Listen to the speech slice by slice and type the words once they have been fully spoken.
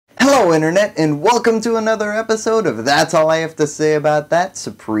Hello Internet, and welcome to another episode of That's All I Have to Say About That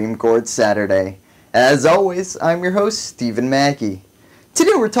Supreme Court Saturday. As always, I'm your host, Stephen Mackey.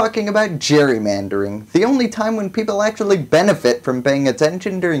 Today we're talking about gerrymandering, the only time when people actually benefit from paying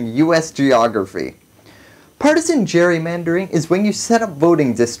attention during US geography. Partisan gerrymandering is when you set up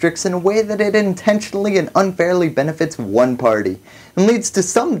voting districts in a way that it intentionally and unfairly benefits one party, and leads to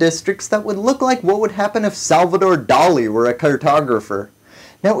some districts that would look like what would happen if Salvador Dali were a cartographer.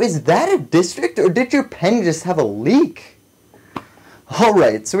 Now, is that a district, or did your pen just have a leak?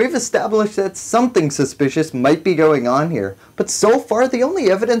 Alright, so we've established that something suspicious might be going on here, but so far the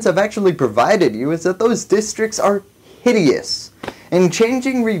only evidence I've actually provided you is that those districts are hideous. And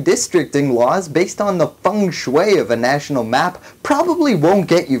changing redistricting laws based on the feng shui of a national map probably won't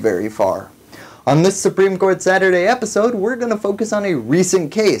get you very far. On this Supreme Court Saturday episode, we're going to focus on a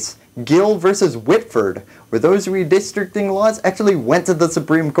recent case, Gill versus Whitford, where those redistricting laws actually went to the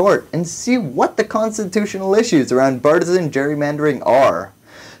Supreme Court, and see what the constitutional issues around partisan gerrymandering are.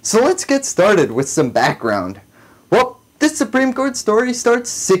 So let's get started with some background. Well, this Supreme Court story starts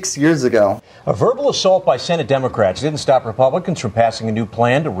 6 years ago. A verbal assault by Senate Democrats didn't stop Republicans from passing a new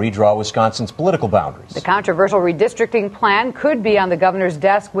plan to redraw Wisconsin's political boundaries. The controversial redistricting plan could be on the governor's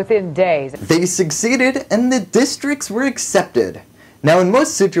desk within days. They succeeded, and the districts were accepted. Now, in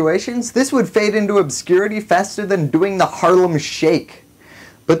most situations, this would fade into obscurity faster than doing the Harlem Shake.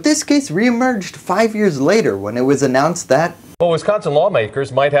 But this case reemerged 5 years later when it was announced that Wisconsin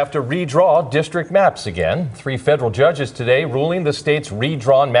lawmakers might have to redraw district maps again. 3 federal judges today ruling the state's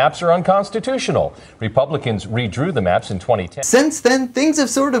redrawn maps are unconstitutional. Republicans redrew the maps in 2010. Since then, things have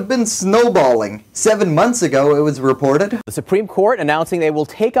sort of been snowballing. 7 months ago, it was reported the Supreme Court announcing they will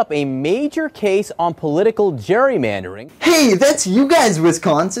take up a major case on political gerrymandering. Hey, that's you guys,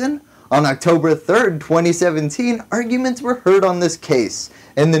 Wisconsin! On October 3rd, 2017, arguments were heard on this case,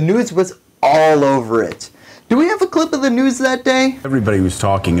 and the news was all over it. Do we have a clip of the news that day? Everybody was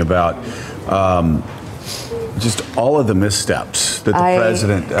talking about just all of the missteps that the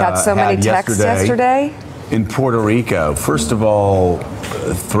president got so many texts yesterday in Puerto Rico. First of all,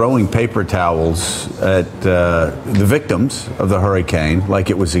 throwing paper towels at the victims of the hurricane like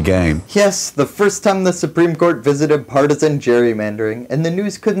it was a game. Yes, the first time the Supreme Court visited partisan gerrymandering, and the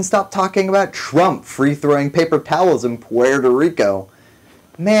news couldn't stop talking about Trump free-throwing paper towels in Puerto Rico.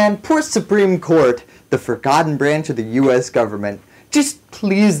 Man, poor Supreme Court, the forgotten branch of the US government. Just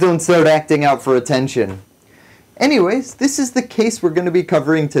please don't start acting out for attention. Anyways, this is the case we're going to be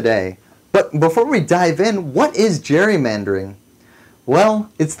covering today. But before we dive in, what is gerrymandering? Well,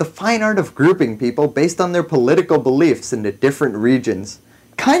 it's the fine art of grouping people based on their political beliefs into different regions.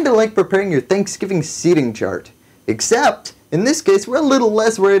 Kinda like preparing your Thanksgiving seating chart. Except, in this case, we're a little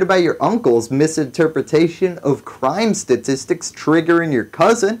less worried about your uncle's misinterpretation of crime statistics triggering your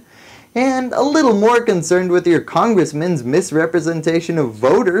cousin, and a little more concerned with your congressman's misrepresentation of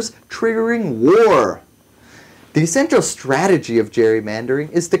voters triggering war. The essential strategy of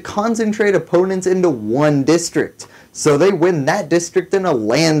gerrymandering is to concentrate opponents into one district, so they win that district in a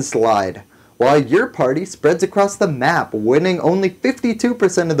landslide, while your party spreads across the map, winning only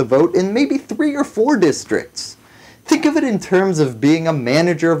 52% of the vote in maybe 3 or 4 districts. Think of it in terms of being a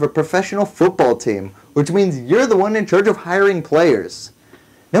manager of a professional football team, which means you're the one in charge of hiring players.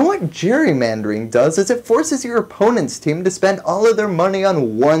 Now what gerrymandering does is it forces your opponent's team to spend all of their money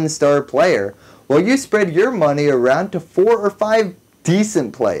on one star player, while you spread your money around to 4 or 5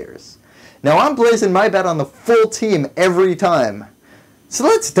 decent players. Now I'm placing my bet on the full team every time. So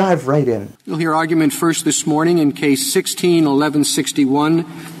let's dive right in. You'll hear argument first this morning in case 16-1161,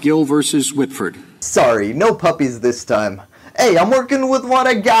 Gill versus Whitford. Sorry, no puppies this time. Hey, I'm working with what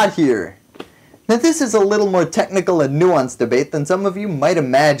I got here. Now this is a little more technical and nuanced debate than some of you might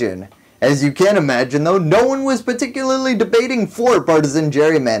imagine. As you can imagine though, no one was particularly debating for partisan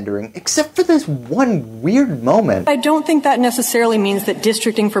gerrymandering, except for this one weird moment. I don't think that necessarily means that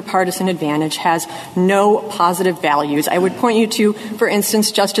districting for partisan advantage has no positive values. I would point you to, for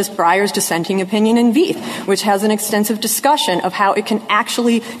instance, Justice Breyer's dissenting opinion in Veith, which has an extensive discussion of how it can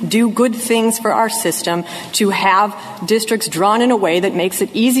actually do good things for our system to have districts drawn in a way that makes it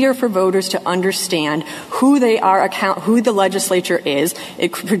easier for voters to understand who they are, who the legislature is.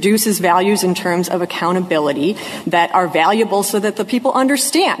 It produces values in terms of accountability that are valuable so that the people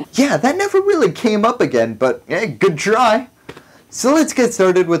understand. Yeah, that never really came up again, but hey, good try. So let's get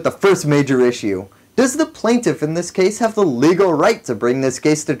started with the first major issue. Does the plaintiff in this case have the legal right to bring this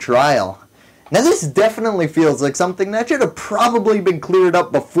case to trial? Now this definitely feels like something that should have probably been cleared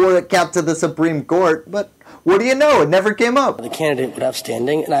up before it got to the Supreme Court, but What do you know? It never came up. The candidate would have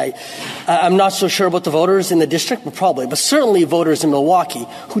standing, and I'm not so sure about the voters in the district, but certainly voters in Milwaukee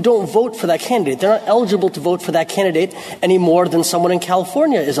who don't vote for that candidate. They're not eligible to vote for that candidate any more than someone in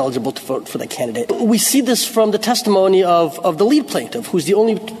California is eligible to vote for that candidate. We see this from the testimony of the lead plaintiff, who's the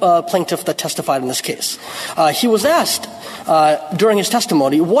only plaintiff that testified in this case. He was asked during his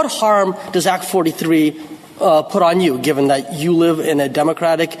testimony, what harm does Act 43 put on you, given that you live in a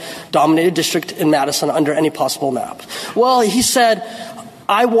Democratic-dominated district in Madison under any possible map? Well, he said,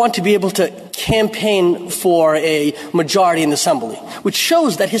 I want to be able to campaign for a majority in the Assembly, which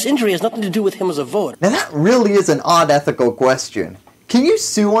shows that his injury has nothing to do with him as a voter. Now that really is an odd ethical question. Can you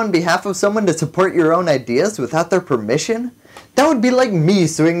sue on behalf of someone to support your own ideas without their permission? That would be like me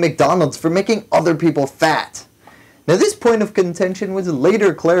suing McDonald's for making other people fat. Now this point of contention was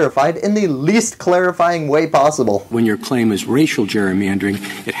later clarified in the least clarifying way possible. When your claim is racial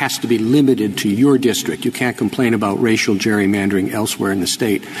gerrymandering, it has to be limited to your district. You can't complain about racial gerrymandering elsewhere in the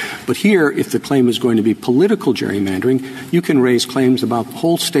state. But here, if the claim is going to be political gerrymandering, you can raise claims about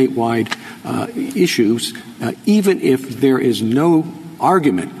whole statewide issues, even if there is no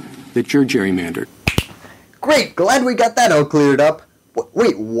argument that you're gerrymandered. Great, glad we got that all cleared up.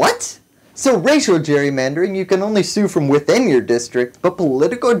 Wait, what? So racial gerrymandering you can only sue from within your district, but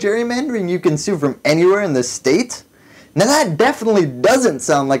political gerrymandering you can sue from anywhere in the state? Now that definitely doesn't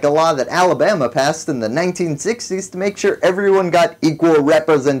sound like a law that Alabama passed in the 1960s to make sure everyone got equal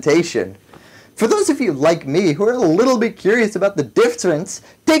representation. For those of you like me who are a little bit curious about the difference,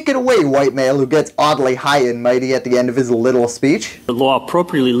 take it away, white male who gets oddly high and mighty at the end of his little speech. The law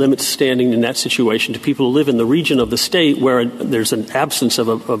appropriately limits standing in that situation to people who live in the region of the state where there's an absence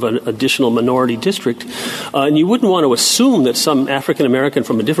of an additional minority district. And you wouldn't want to assume that some African American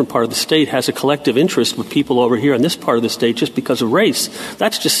from a different part of the state has a collective interest with people over here in this part of the state just because of race.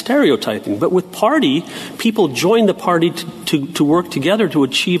 That's just stereotyping. But with party, people join the party to work together to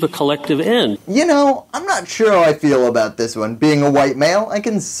achieve a collective end. You know, I'm not sure how I feel about this one. Being a white male, I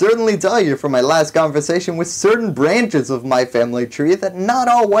can certainly tell you from my last conversation with certain branches of my family tree that not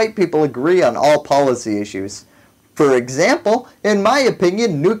all white people agree on all policy issues. For example, in my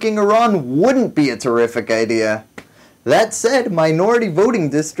opinion, nuking Iran wouldn't be a terrific idea. That said, minority voting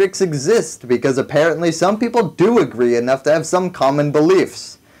districts exist because apparently some people do agree enough to have some common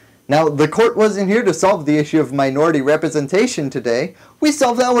beliefs. Now, the court wasn't here to solve the issue of minority representation today. We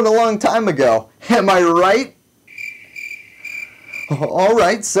solved that one a long time ago. Am I right?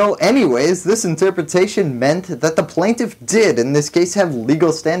 Alright, so anyways, this interpretation meant that the plaintiff did, in this case, have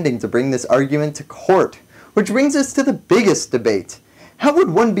legal standing to bring this argument to court. Which brings us to the biggest debate. How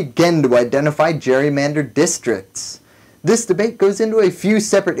would one begin to identify gerrymandered districts? This debate goes into a few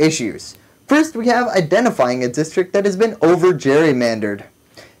separate issues. First, we have identifying a district that has been over-gerrymandered.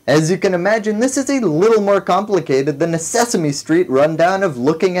 As you can imagine, this is a little more complicated than a Sesame Street rundown of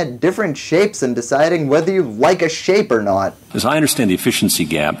looking at different shapes and deciding whether you like a shape or not. As I understand the efficiency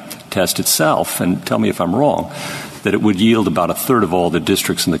gap test itself, and tell me if I'm wrong, that it would yield about a third of all the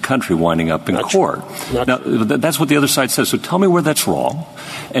districts in the country winding up in court. Now, that's what the other side says, so tell me where that's wrong,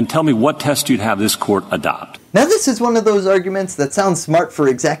 and tell me what test you'd have this court adopt. Now this is one of those arguments that sounds smart for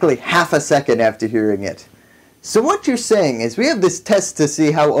exactly half a second after hearing it. So what you're saying is we have this test to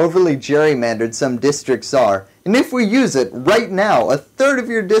see how overly gerrymandered some districts are, and if we use it right now, a third of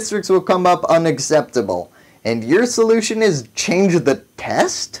your districts will come up unacceptable. And your solution is change the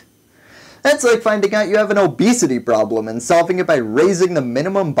test? That's like finding out you have an obesity problem and solving it by raising the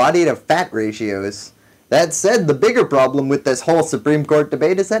minimum body to fat ratios. That said, the bigger problem with this whole Supreme Court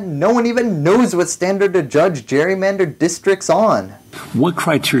debate is that no one even knows what standard to judge gerrymandered districts on. What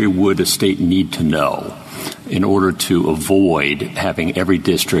criteria would a state need to know in order to avoid having every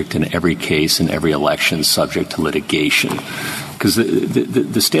district and every case and every election subject to litigation? Because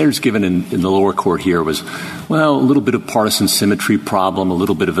the standards given in the lower court here was, well, a little bit of partisan symmetry problem, a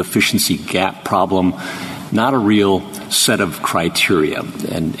little bit of efficiency gap problem, not a real set of criteria.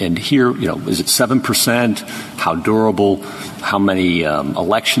 And here, you know, is it 7%? How durable? How many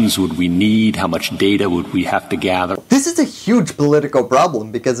elections would we need? How much data would we have to gather? This is a huge political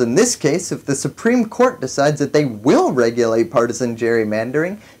problem because in this case, if the Supreme Court decides that they will regulate partisan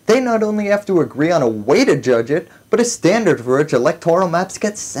gerrymandering, they not only have to agree on a way to judge it, but a standard for which electoral maps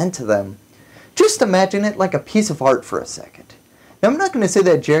get sent to them. Just imagine it like a piece of art for a second. Now, I'm not going to say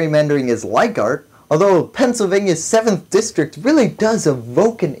that gerrymandering is like art, although Pennsylvania's 7th district really does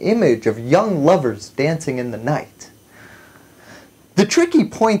evoke an image of young lovers dancing in the night. The tricky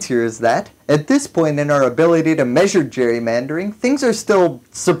point here is that, at this point in our ability to measure gerrymandering, things are still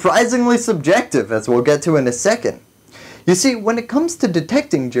surprisingly subjective, as we'll get to in a second. You see, when it comes to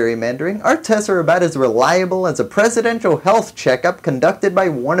detecting gerrymandering, our tests are about as reliable as a presidential health checkup conducted by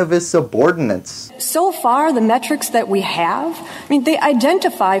one of his subordinates. So far, the metrics that we have, they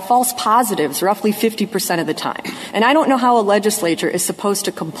identify false positives roughly 50% of the time. And I don't know how a legislature is supposed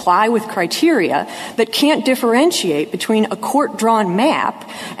to comply with criteria that can't differentiate between a court-drawn map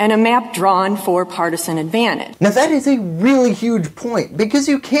and a map drawn for partisan advantage. Now that is a really huge point, because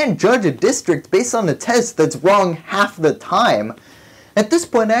you can't judge a district based on a test that's wrong half the time. At this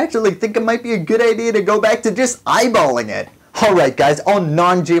point, I actually think it might be a good idea to go back to just eyeballing it. Alright guys, all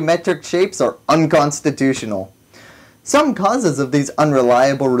non-geometric shapes are unconstitutional. Some causes of these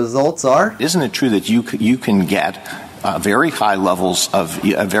unreliable results are... Isn't it true that you can get very high levels of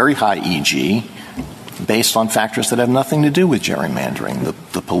very high EG based on factors that have nothing to do with gerrymandering?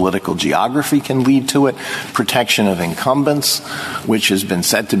 The political geography can lead to it, protection of incumbents, which has been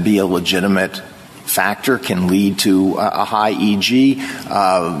said to be a legitimate factor, can lead to a high EG.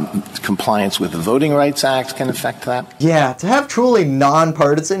 Compliance with the Voting Rights Act can affect that. Yeah, to have truly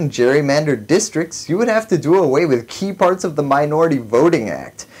non-partisan gerrymandered districts, you would have to do away with key parts of the Minority Voting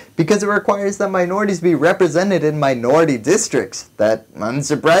Act, because it requires that minorities be represented in minority districts that,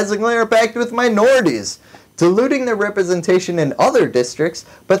 unsurprisingly, are packed with minorities, diluting their representation in other districts,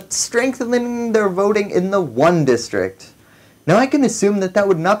 but strengthening their voting in the one district. Now I can assume that that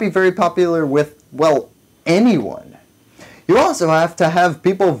would not be very popular with, well, anyone. You also have to have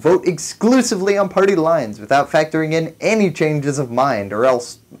people vote exclusively on party lines without factoring in any changes of mind, or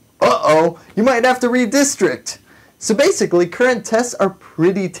else, you might have to redistrict. So basically, current tests are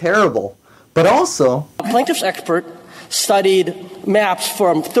pretty terrible. But also... A plaintiff's expert studied maps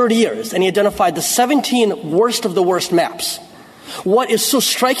for 30 years, and he identified the 17 worst of the worst maps. What is so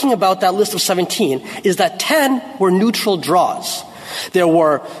striking about that list of 17 is that 10 were neutral draws. There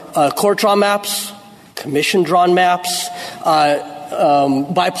were court-drawn maps, commission-drawn maps,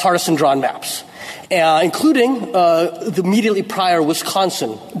 bipartisan-drawn maps, including the immediately prior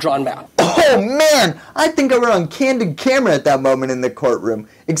Wisconsin-drawn map. Oh man, I think I were on candid camera at that moment in the courtroom,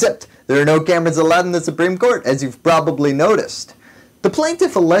 except there are no cameras allowed in the Supreme Court, as you've probably noticed. The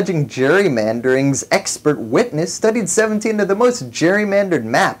plaintiff alleging gerrymandering's expert witness studied 17 of the most gerrymandered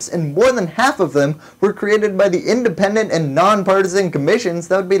maps, and more than half of them were created by the independent and nonpartisan commissions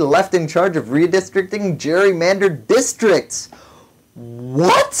that would be left in charge of redistricting gerrymandered districts.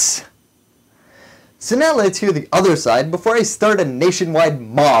 What? So now let's hear the other side before I start a nationwide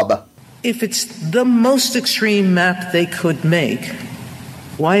mob. If it's the most extreme map they could make,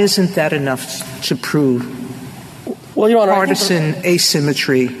 why isn't that enough to prove Your Honor, partisan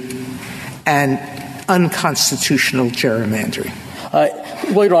asymmetry and unconstitutional gerrymandering?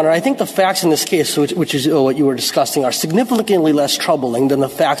 Your Honor, I think the facts in this case, which is what you were discussing, are significantly less troubling than the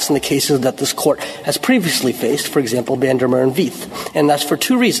facts in the cases that this Court has previously faced, for example, Vandermeer and Veith. And that's for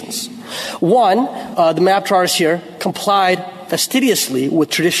two reasons. One, the map drawers here complied fastidiously with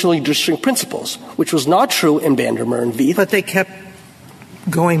traditional redistricting principles, which was not true in Vandermeer and Veith. But they kept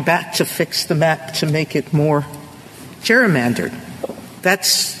going back to fix the map to make it more gerrymandered.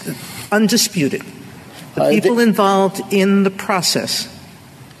 That's undisputed. The people involved in the process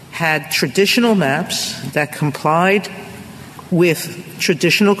had traditional maps that complied with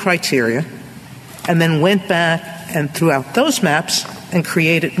traditional criteria and then went back and threw out those maps and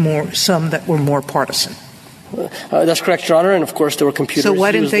created some that were more partisan. That's correct, Your Honor, and of course there were computers. So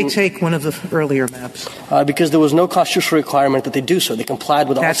why didn't they take one of the earlier maps? Because there was no constitutional requirement that they do so. They complied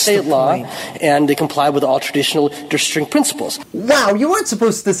with all state law, and they complied with all traditional districting principles. Wow, you weren't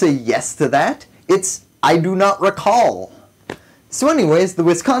supposed to say yes to that. It's, I do not recall. So anyways, the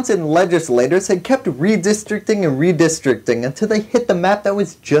Wisconsin legislators had kept redistricting and redistricting until they hit the map that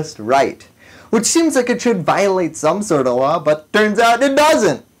was just right. Which seems like it should violate some sort of law, but turns out it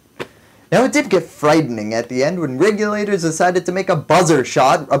doesn't. Now it did get frightening at the end when regulators decided to make a buzzer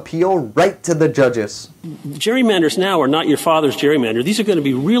shot appeal right to the judges. Gerrymanders now are not your father's gerrymander. These are going to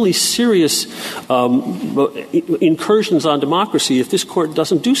be really serious incursions on democracy if this court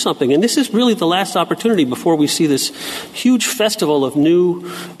doesn't do something. And this is really the last opportunity before we see this huge festival of new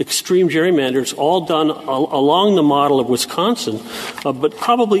extreme gerrymanders, all done along the model of Wisconsin, but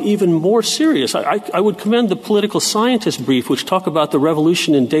probably even more serious. I would commend the political scientist brief, which talk about the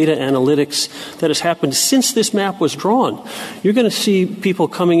revolution in data analytics that has happened since this map was drawn. You're going to see people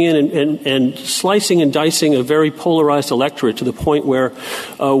coming in and slicing and dicing a very polarized electorate to the point where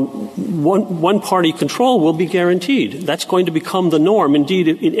one-party control will be guaranteed. That's going to become the norm. Indeed,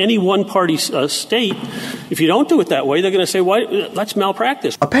 in any one-party state, if you don't do it that way, they're going to say, "Why? That's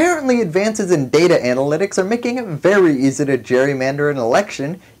malpractice." Apparently, advances in data analytics are making it very easy to gerrymander an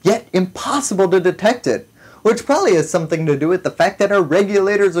election, yet impossible to detect it. which probably has something to do with the fact that our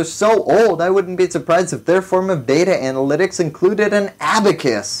regulators are so old I wouldn't be surprised if their form of data analytics included an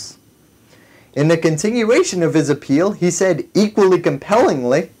abacus. In the continuation of his appeal, he said equally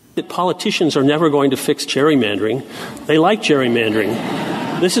compellingly that politicians are never going to fix gerrymandering. They like gerrymandering.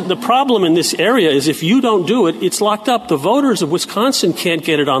 This is the problem in this area is if you don't do it, it's locked up. The voters of Wisconsin can't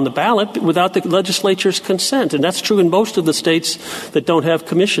get it on the ballot without the legislature's consent. And that's true in most of the states that don't have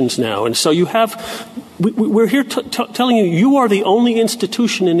commissions now. And so you have, we're here telling you, you are the only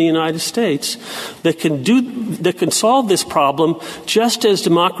institution in the United States that can solve this problem just as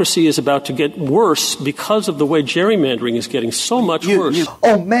democracy is about to get worse because of the way gerrymandering is getting so much worse.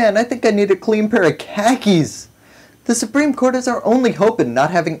 Oh man, I think I need a clean pair of khakis. The Supreme Court is our only hope in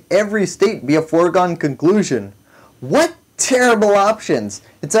not having every state be a foregone conclusion. What terrible options!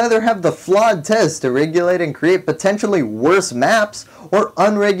 It's either have the flawed test to regulate and create potentially worse maps, or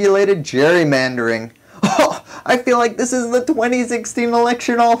unregulated gerrymandering. Oh, I feel like this is the 2016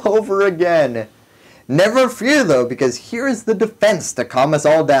 election all over again. Never fear though, because here is the defense to calm us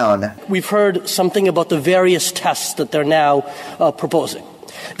all down. We've heard something about the various tests that they're now proposing.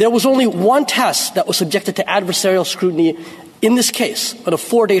 There was only one test that was subjected to adversarial scrutiny in this case, on a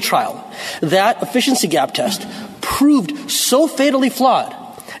 4-day trial. That efficiency gap test proved so fatally flawed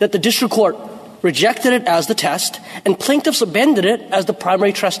that the district court rejected it as the test and plaintiffs abandoned it as the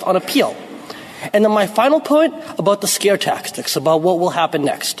primary test on appeal. And then my final point about the scare tactics, about what will happen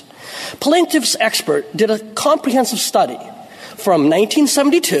next. Plaintiff's expert did a comprehensive study from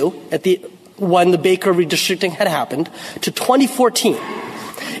 1972, when the Baker redistricting had happened, to 2014.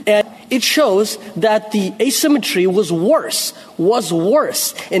 And it shows that the asymmetry was worse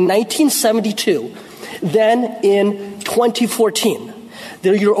in 1972 than in 2014.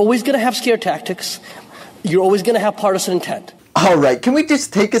 You're always going to have scare tactics. You're always going to have partisan intent. All right, can we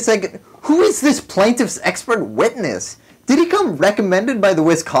just take a second? Who is this plaintiff's expert witness? Did he come recommended by the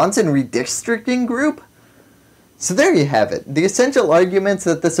Wisconsin redistricting group? So there you have it, the essential arguments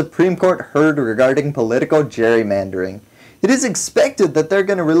that the Supreme Court heard regarding political gerrymandering. It is expected that they're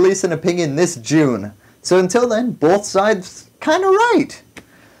going to release an opinion this June, so until then, both sides kinda right.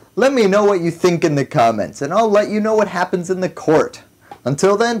 Let me know what you think in the comments, and I'll let you know what happens in the court.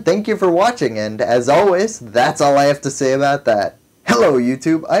 Until then, thank you for watching, and as always, that's all I have to say about that. Hello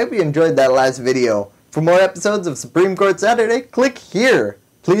YouTube, I hope you enjoyed that last video. For more episodes of Supreme Court Saturday, click here.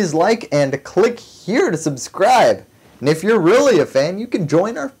 Please like and click here to subscribe. And if you're really a fan, you can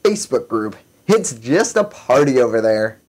join our Facebook group. It's just a party over there.